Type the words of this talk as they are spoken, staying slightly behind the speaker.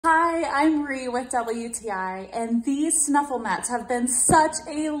Hi, I'm Ree with WTI, and these Snuffle mats have been such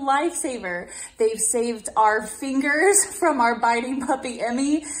a lifesaver. They've saved our fingers from our biting puppy,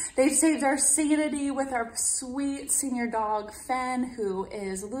 Emmy. They've saved our sanity with our sweet senior dog, Fen, who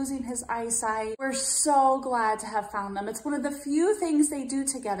is losing his eyesight. We're so glad to have found them. It's one of the few things they do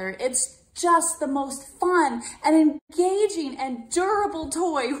together. It's just the most fun and engaging and durable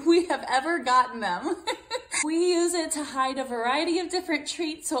toy we have ever gotten them. We use it to hide a variety of different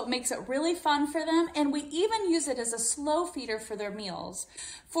treats, so it makes it really fun for them, and we even use it as a slow feeder for their meals.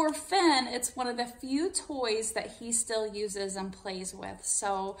 For Finn, it's one of the few toys that he still uses and plays with,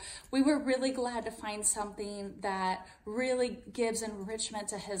 so we were really glad to find something that really gives enrichment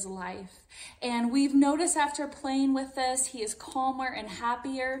to his life. And we've noticed after playing with this, he is calmer and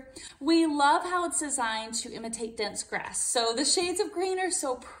happier. We love how it's designed to imitate dense grass. So the shades of green are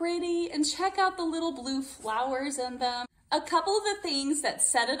so pretty, and check out the little blue flowers in them. A couple of the things that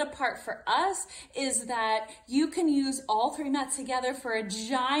set it apart for us is that you can use all three mats together for a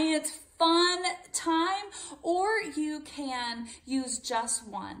giant fun time, or you can use just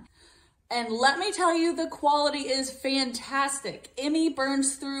one. And let me tell you, the quality is fantastic. Emmy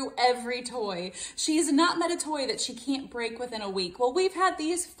burns through every toy. She's not met a toy that she can't break within a week. Well, we've had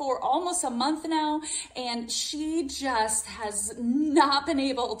these for almost a month now, and she just has not been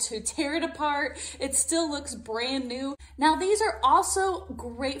able to tear it apart. It still looks brand new. Now, these are also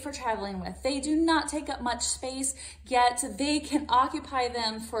great for traveling with. They do not take up much space, yet they can occupy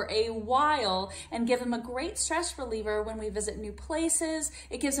them for a while and give them a great stress reliever when we visit new places.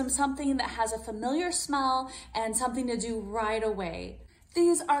 It gives them something that has a familiar smell and something to do right away.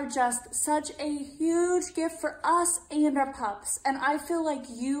 These are just such a huge gift for us and our pups, and I feel like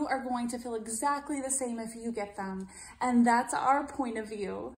you are going to feel exactly the same if you get them, and that's our point of view.